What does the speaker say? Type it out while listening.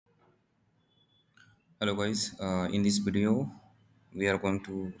Hello guys, in this video we are going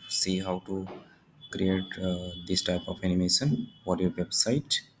to see how to create this type of animation for your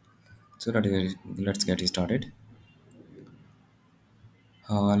website. So let's get started.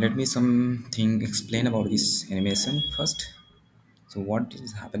 Let me something explain about this animation first. So what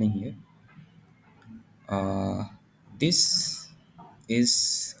is happening here? Uh, this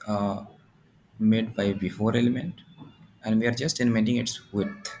is made by before element and we are just animating its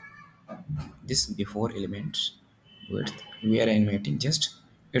width. This before element width we are animating just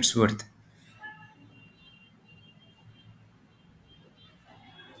its width.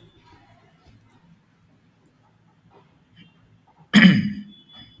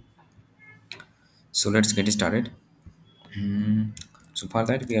 So let's get started. So for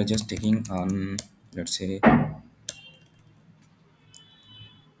that we are just taking on, let's say, on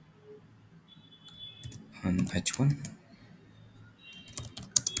h1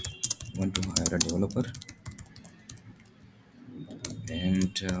 want to hire a developer,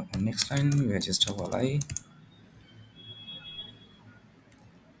 and on next line we are just have li.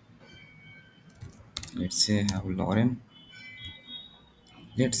 Let's say have Lauren.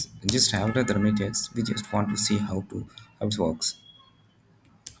 Let's just have the dummy text. We just want to see how it works.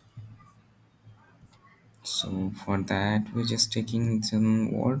 So for that we're just taking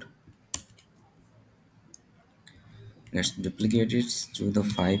some word. Let's duplicate it to the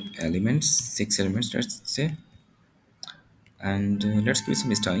six elements, let's say, and let's give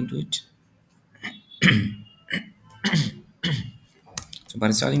some styling to it. So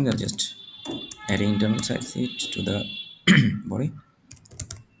by styling we're just adding internal size it to the body.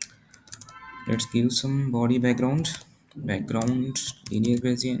 Let's give some body background linear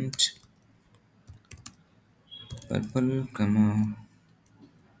gradient purple comma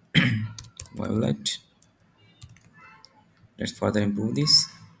violet. Let's further improve this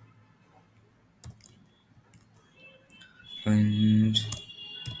and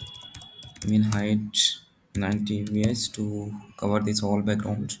min height 90 vs to cover this whole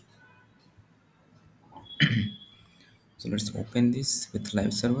background. So let's open this with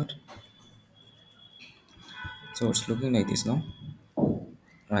live server. So it's looking like this now,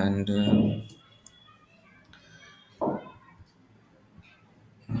 and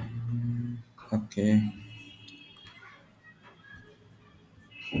okay,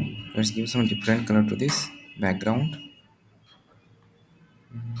 let's give some different color to this background.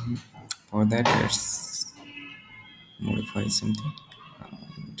 For that let's modify something,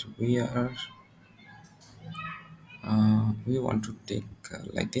 and we want to take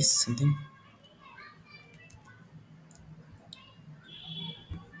like this something.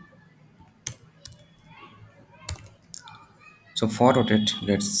 So for rotate,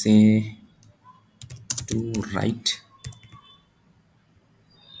 let's say to right.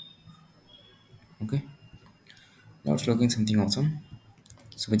 Okay, now it's looking something awesome.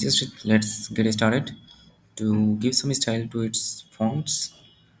 So we just let's get started to give some style to its fonts.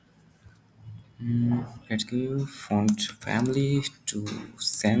 Let's give font family to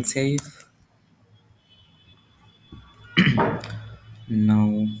sans serif.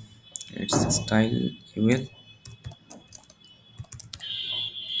 Now let's style UL,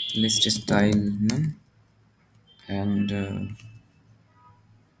 list style none, and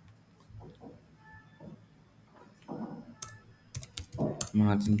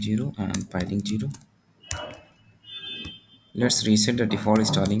margin 0 and padding 0. Let's reset the default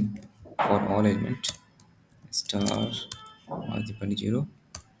styling for all element star margin padding 0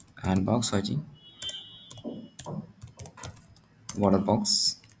 and box sizing border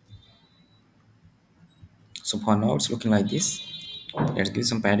box. So for now it's looking like this. Let's give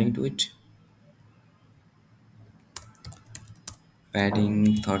some padding to it.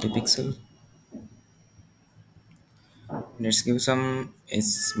 Padding 30 pixel. Let's give some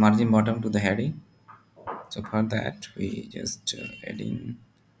is margin bottom to the heading. So for that we just adding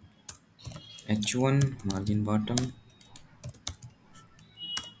h1 margin bottom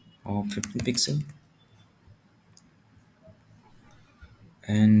of 15 pixel,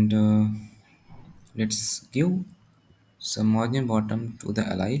 and let's give some margin bottom to the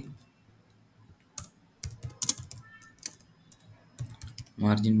li.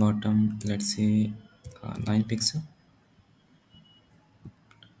 Margin bottom, let's say 9 pixel,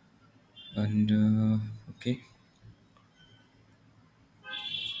 and okay,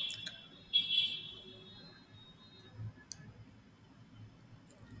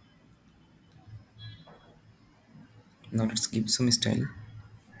 now let's give some style.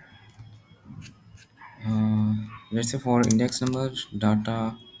 uh, let's say for index number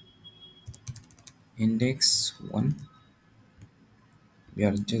data index 1, we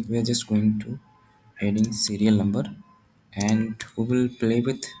are just going to adding serial number, and we will play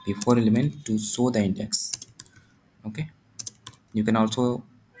with before element to show the index. Okay, you can also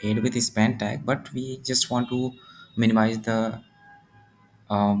add with span tag, but we just want to minimize the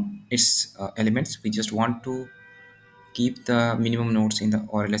its elements. We just want to keep the minimum nodes in the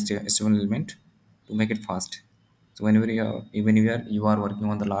or else HTML element to make it fast. So whenever you are, even if you are working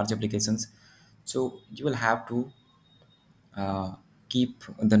on the large applications, so you will have to keep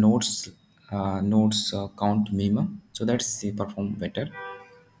the nodes count minimum, so that's they perform better.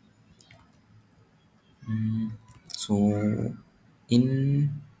 So in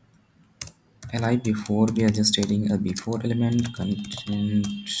li before, we are just adding a before element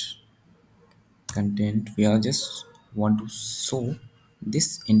content. We are just want to show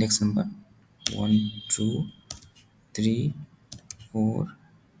this index number 1 2 3 4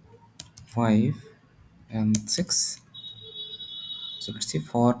 5 and 6. So let's see,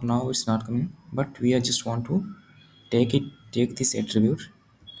 for now it's not coming, but we are just want to take this attribute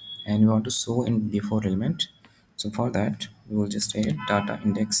and we want to show in before element. So for that we will just add data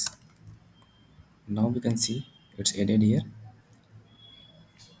index. Now we can see it's added here.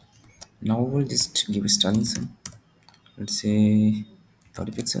 Now we'll just give a styling some, let's say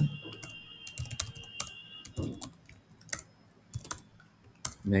 30 pixel,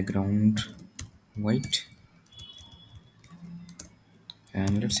 background white,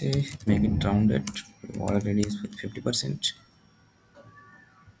 and let's say make it rounded, already is with 50%.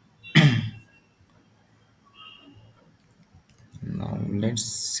 Now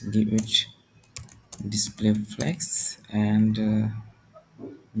let's give it display flex and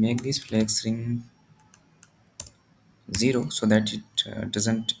make this flex ring 0 so that it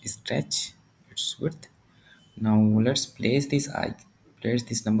doesn't stretch its width. Now let's place this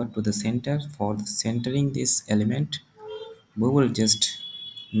number to the center. For centering this element, we will just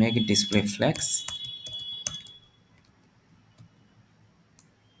make it display flex.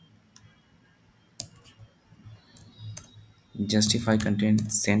 Justify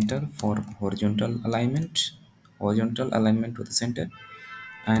content center for horizontal alignment to the center,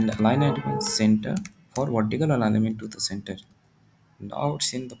 and align element center for vertical alignment to the center. Now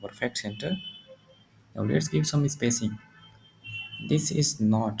it's in the perfect center. Now let's give some spacing. This is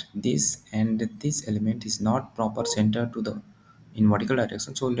not this, and this element is not proper center to the in vertical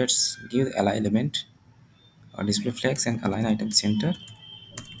direction. So let's give the align element display flex and align item center.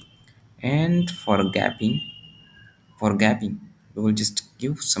 And for gapping we will just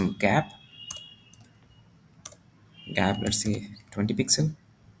give some gap, let's say 20 pixel.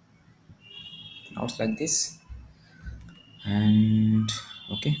 Now it's like this. And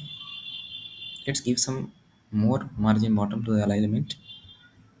okay, let's give some more margin bottom to the align element.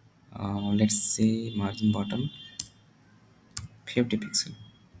 Let's say margin bottom 50 pixel.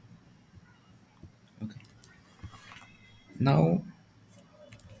 Okay, now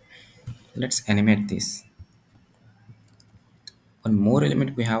let's animate this. One more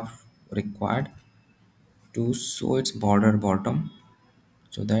element we have required to show its border bottom,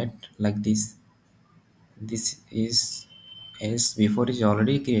 so that like this is, as before is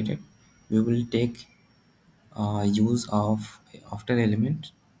already created, we will take use of after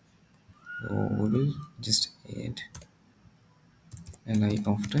element. So we will just add li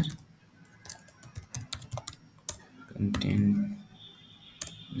after content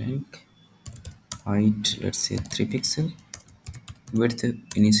length height, let's say 3 pixel, width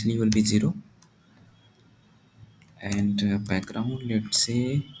initially will be 0, and background,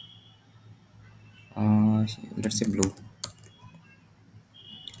 uh, let's say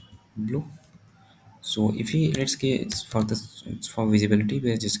blue. So if we, let's get, it's for visibility,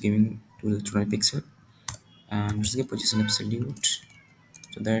 we are just giving to the 20 pixel, and let's get position absolute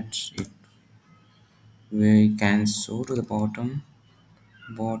so that it we can show to the bottom,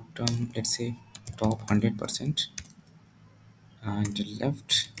 let's say top 100% and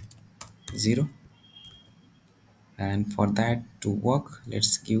left 0. And for that to work,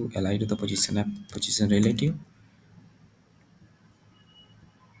 let's give li to the position relative.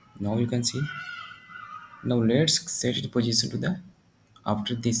 Now you can see. Now let's set its position to the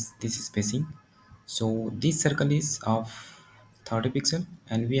after this spacing. So this circle is of 30 pixel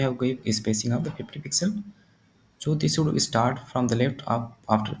and we have gave a spacing of the 50 pixel. So this would start from the left up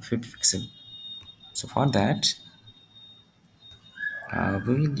after 50 pixel. So for that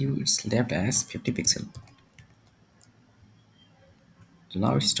we will give its left as 50 pixel. So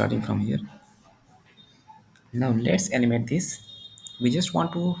now it's starting from here. Now let's animate this. We just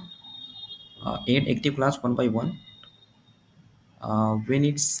want to add active class one by one. When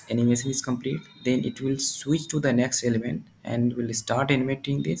its animation is complete, then it will switch to the next element and will start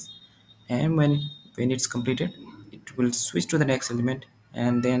animating this. And when When it's completed, it will switch to the next element,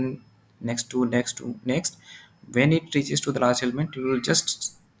 and then next. When it reaches to the last element, it will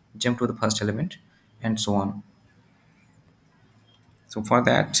just jump to the first element, and so on. So for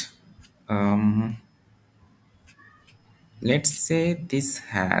that, um, let's say this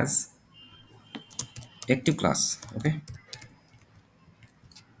has active class. Okay,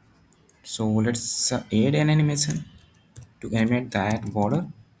 so let's add an animation to animate that border.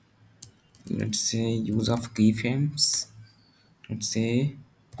 Let's say use of keyframes. Let's say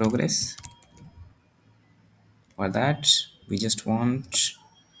progress. For that, we just want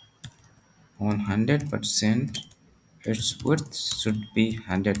 100%. Its width should be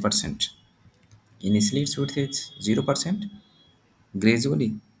 100%. Initially its width is 0%.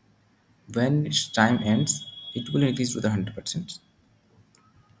 Gradually, when its time ends, it will increase to the 100%.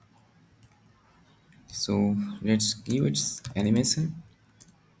 So let's give its animation.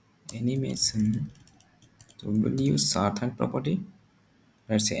 So we will use Sartan property.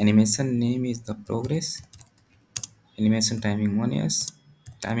 Let's say animation name is the progress. Animation timing 1s.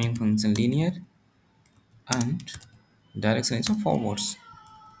 Timing function linear, and direction is of forwards.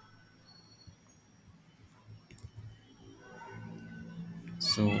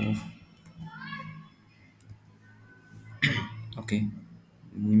 So okay,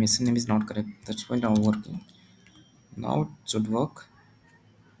 animation name is not correct. That's why now working. Now it should work.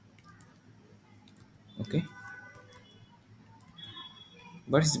 Okay,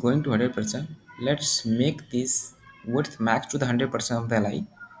 but it's going to 100%. Let's make this width max to the 100% of the li.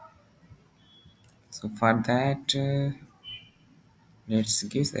 So for that, let's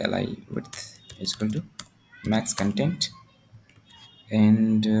give the li width is equal to max content,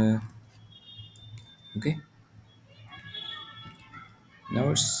 and okay, now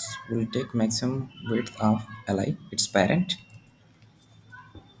it's will take maximum width of li, its parent.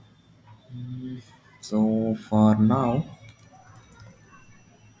 So for now,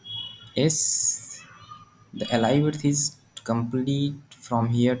 yes, the li width is complete from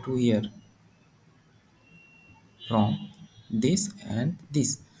here to here, from this and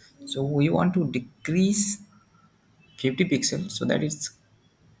this. So we want to decrease 50 pixels so that it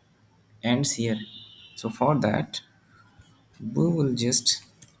ends here. So for that, we will just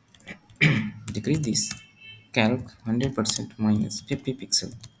decrease this. Calc 100% minus 50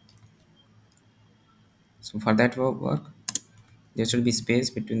 pixel. So for that work, there should be space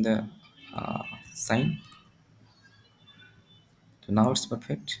between the sign. So now it's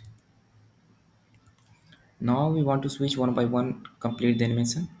perfect. Now we want to switch one by one, complete the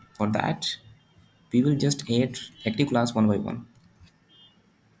animation. For that, we will just add active class one by one,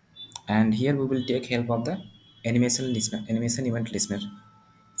 and here we will take help of the animation event listener.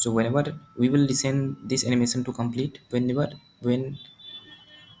 So whenever we will listen this animation to complete, when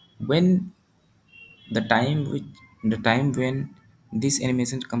the time which the time when this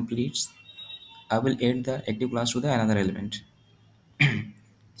animation completes, I will add the active class to the another element.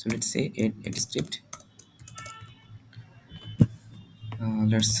 So let's say add script.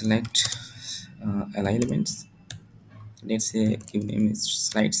 Let's select li elements. Let's say give name is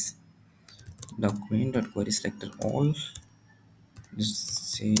slides document.query selector all.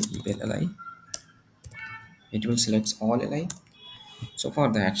 Let's say eval li. It will select all li. So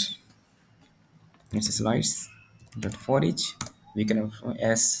for that, it's a slides dot for each. We can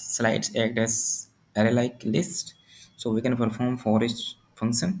as slides act as array like list, so we can perform for each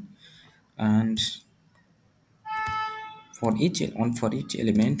function, and for each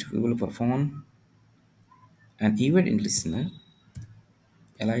element we will perform an event in listener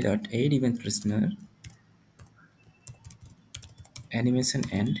li dot add event listener animation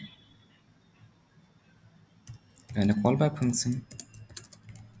end, and a callback function.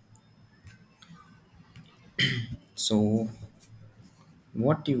 So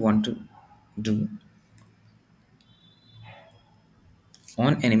what you want to do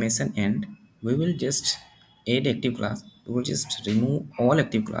on animation end, we will just add active class. We will just remove all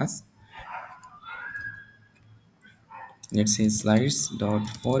active class. Let's say slides dot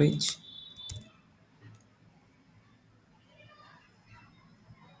for each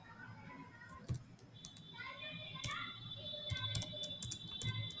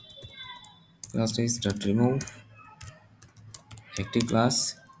class is dot remove active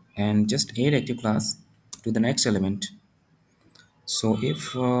class, and just add active class to the next element. So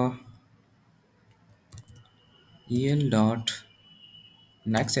if el dot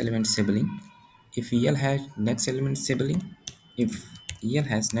next element sibling, if el has next element sibling, if el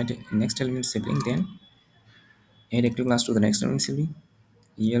has next element sibling, then add active class to the next element sibling.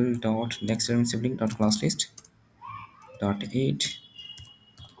 El dot next element sibling dot class list dot add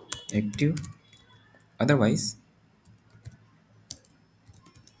active Otherwise,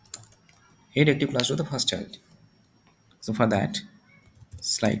 add active class to the first child. So for that,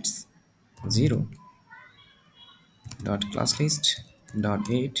 slides 0 dot class list dot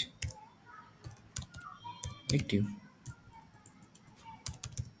add active.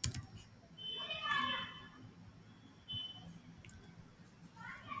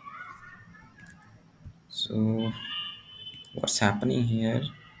 So what's happening here?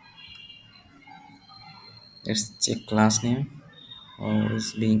 Let's check class name how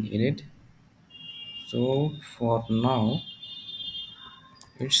is being added. So for now,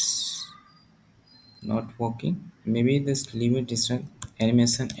 it's not working. Maybe this limit distance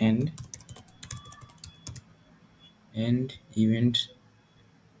animation and event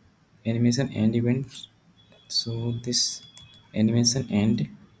animation and event. So this animation and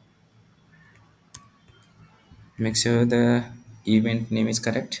make sure the event name is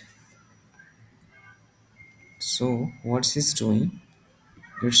correct. So what's this doing?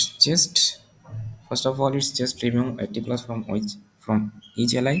 It's just first of all it's just remove active class from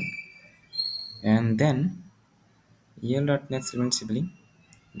each li, and then el.next event sibling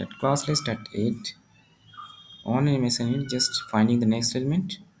that class list at 8 on animation is just finding the next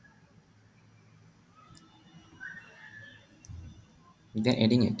element, then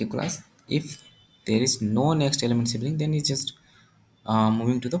adding active class. If there is no next element sibling, then it's just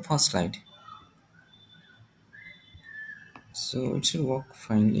moving to the first slide. So it should work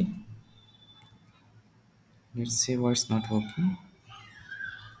finally. Let's see why it's not working.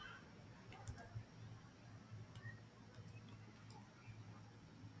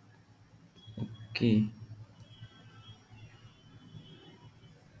 Okay,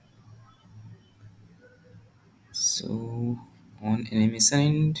 so on animation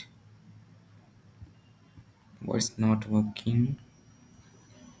end, what's not working?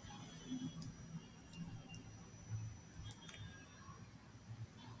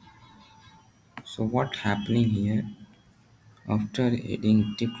 So what happening here? After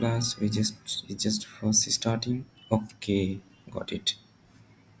adding active class, it's just first starting. Okay, got it.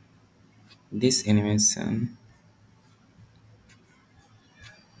 This animation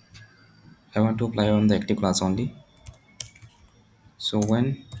I want to apply on the active class only. So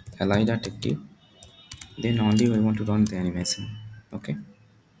when allied at active, then only we want to run the animation. Okay,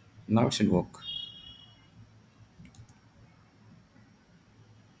 now it should work.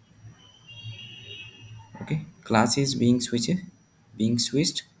 Okay, class is being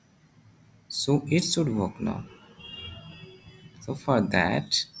switched, so it should work now. So for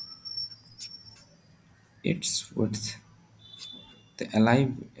that, it's with the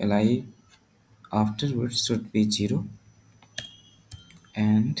ally afterwards should be 0,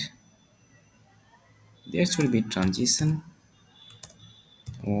 and there should be transition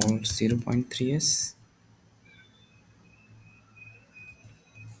or 0.3s.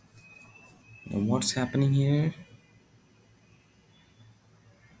 Now what's happening here?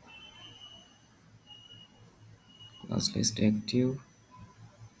 Class list active.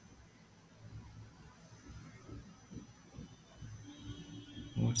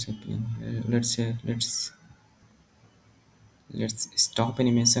 What's happening here? Let's stop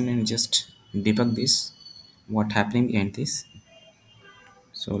animation and just debug this. What happening behind this?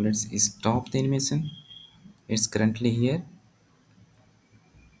 So let's stop the animation. It's currently here.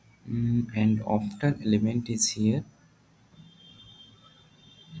 And after element is here,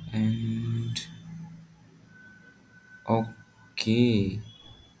 and okay,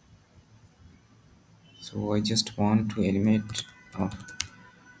 so I just want to animate.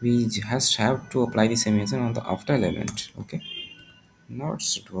 We just have to apply this animation on the after element. Okay, now it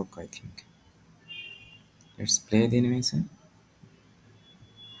should work, I think. Let's play the animation.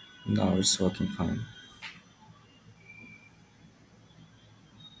 Now it's working fine.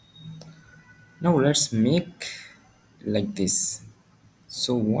 Now let's make like this.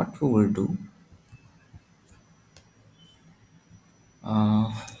 So what we will do,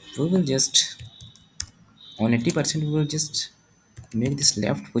 uh, we will just on 80% we will just make this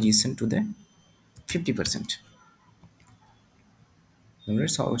left position to the 50%. Now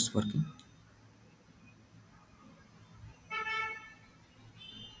that's how it's working.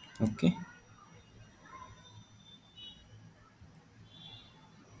 Okay,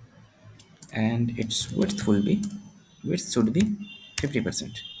 and its width should be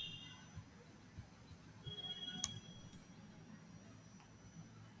 50%.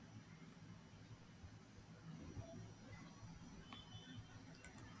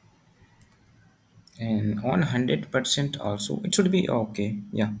 And on 100% also it should be okay.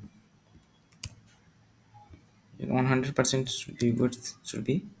 Yeah, on 100% should be width should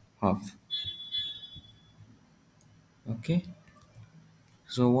be half. Okay,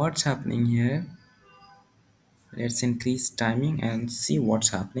 so what's happening here? Let's increase timing and see what's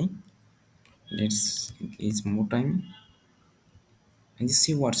happening. Let's increase more timing and just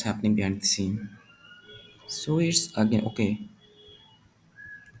see what's happening behind the scene. So it's again okay.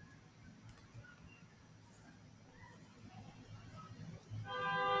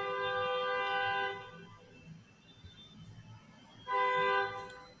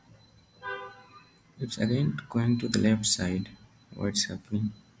 It's again going to the left side. What's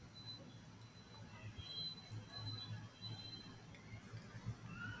happening?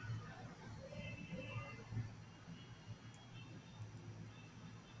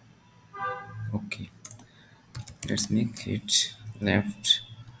 Okay, let's make it left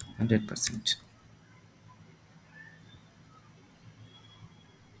 100%.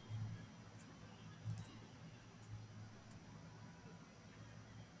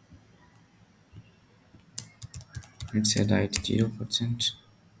 Let's say right 0%.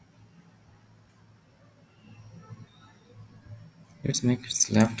 Let's make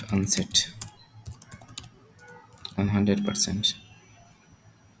it left unset on 100%.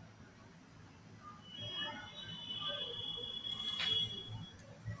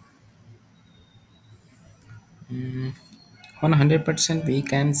 On 100% we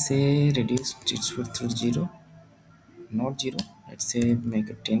can say reduce its width to 0, not 0. Let's say make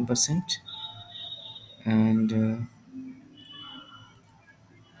it 10%. And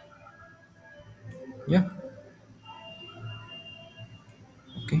yeah,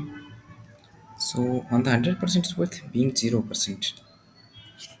 okay. So on the 100% width being 0%.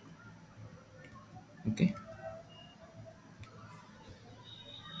 Okay,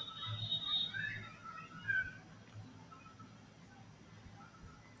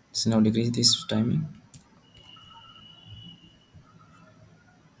 so now decrease this timing.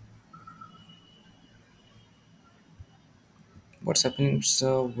 What's happening?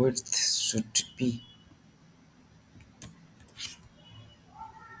 So width should be,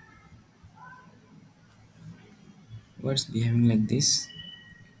 what's behaving like this?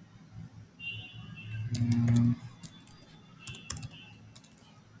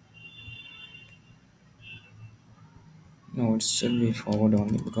 No, it should be forward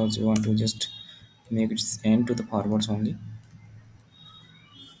only because you want to just make it end to the forwards only.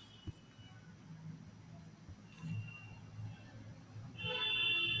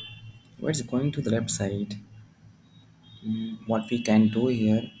 What's going to the left side? What we can do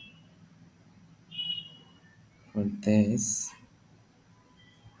here for this?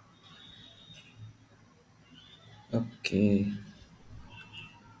 Okay,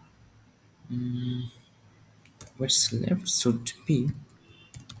 what's left should be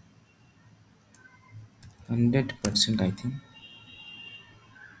 100%, I think.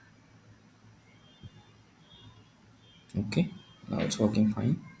 Okay, now it's working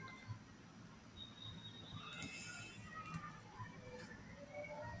fine.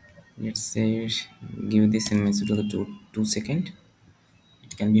 Let's say give this image to the 2 second.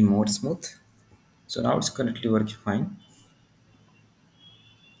 It can be more smooth. So now it's currently working fine.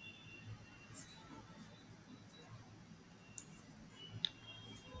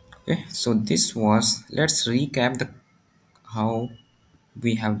 Okay, so this was, let's recap the how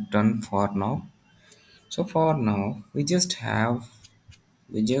we have done for now. So for now we just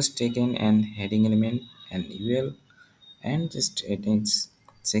taken an heading element and UL and just adding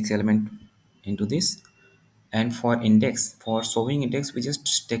 6 element into this. And for index, for showing index, we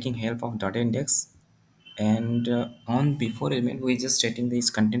just taking help of data index. And on before element we just setting this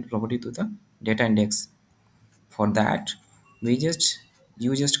content property to the data index. For that we just,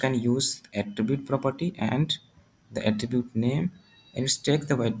 you just can use attribute property and the attribute name, and it's take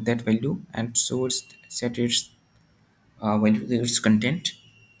the that value and so it's set its value to its content.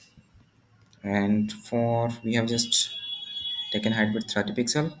 And for we have just taken height with 30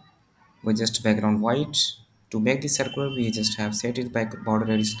 pixel with just background white. To make this circular we just have set it back border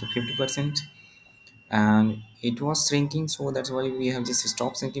radius to 50%, and it was shrinking, so that's why we have just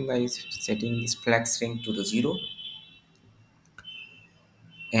stopped shrinking by setting this flag shrink to the 0.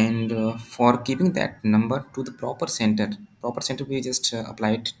 And for keeping that number to the proper center we just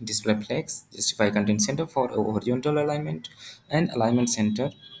applied display flags, justify content center for horizontal alignment, and alignment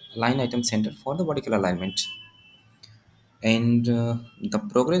center, line item center for the vertical alignment. And the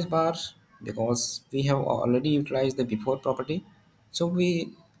progress bar, because we have already utilized the before property, so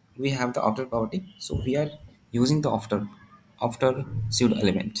we have the after property, so we are using the after pseudo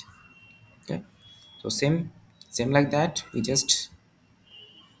element. Okay, so same like that we just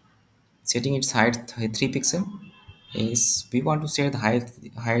setting its height 3 pixel. Is we want to set the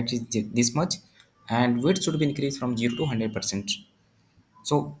height is this much, and width should be increased from 0 to 100%.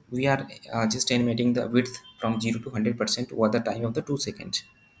 So we are just animating the width from 0 to 100% over the time of the 2 seconds.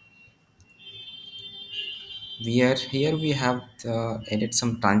 We are here, we have added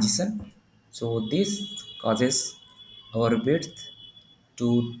some transition, so this causes our width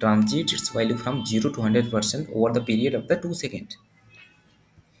to transit its value from 0 to 100% over the period of the 2 seconds.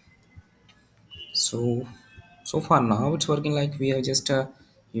 So so far now it's working. Like we have just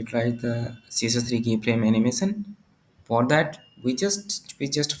utilized the css3 keyframe animation. For that we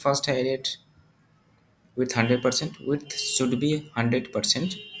just first added with 100%. Width should be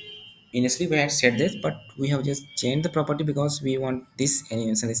 100%. Initially we had set this, but we have just changed the property because we want this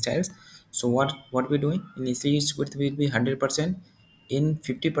animation styles. So what we're doing, initially its width will be 100%. In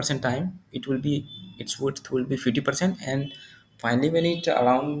 50% time it will be, its width will be 50%, and finally when it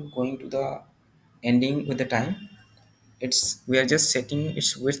around going to the ending with the time, it's we are just setting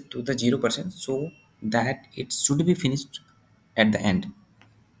its width to the 0% so that it should be finished at the end.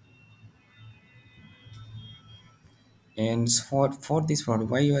 And for this property,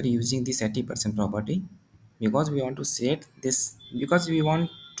 why you are using this 80% property? Because we want to set this, because we want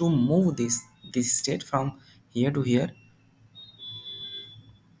to move this state from here to here.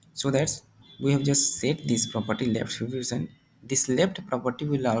 So that's, we have just set this property left 50%. This left property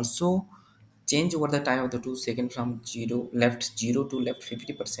will also change over the time of the 2 seconds from 0 left 0 to left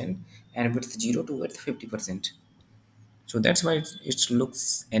 50%, and width 0 to width 50%. So that's why it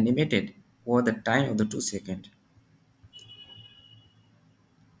looks animated over the time of the 2 seconds.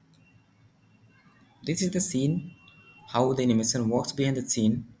 This is the scene, how the animation works behind the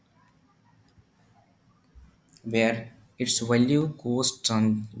scene, where its value goes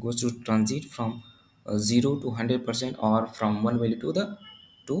to transit from 0 to 100%, or from one value to the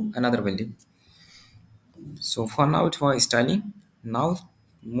to another value. So for now it was styling. Now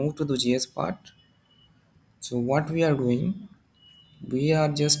move to the JS part. So what we are doing, we are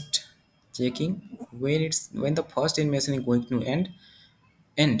just checking when the first animation is going to end,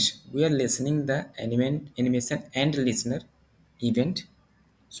 and we are listening the animation and listener event.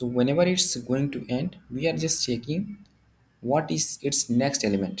 So whenever it's going to end, we are just checking what is its next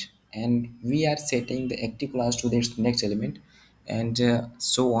element, and we are setting the active class to its next element, and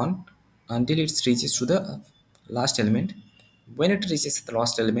so on until it reaches to the last element. When it reaches the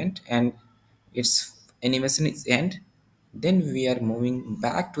last element and its animation is end, then we are moving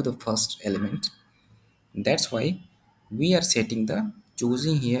back to the first element. That's why we are setting the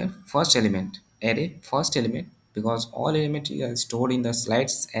choosing here first element array first element, because all elements are stored in the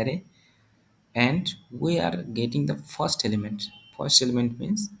slides array, and we are getting the first element. First element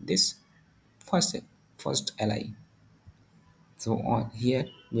means this first first li. So on here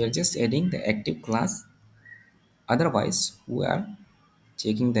we are just adding the active class, otherwise we are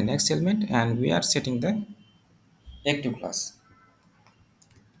checking the next element and we are setting the active class.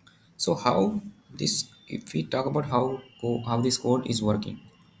 So how this, if we talk about how this code is working,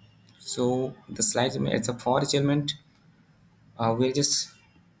 so the slides, it's a for each element, we're just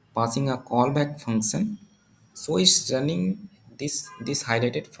passing a callback function. So it's running this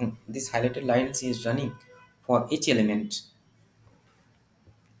highlighted lines is running for each element.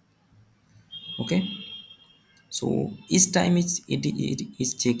 Okay, so each time it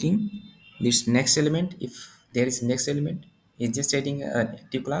is checking this next element. If there is next element, it's just adding an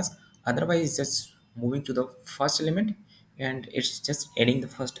active class, otherwise it's just moving to the first element and it's just adding the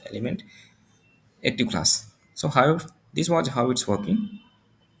first element active class. So how this was how it's working.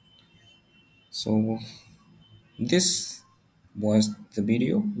 So this was the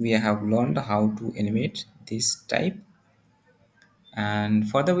video. We have learned how to animate this type, and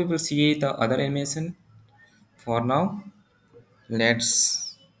further we will see the other animation. For now,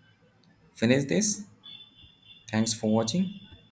 let's finish this. Thanks for watching.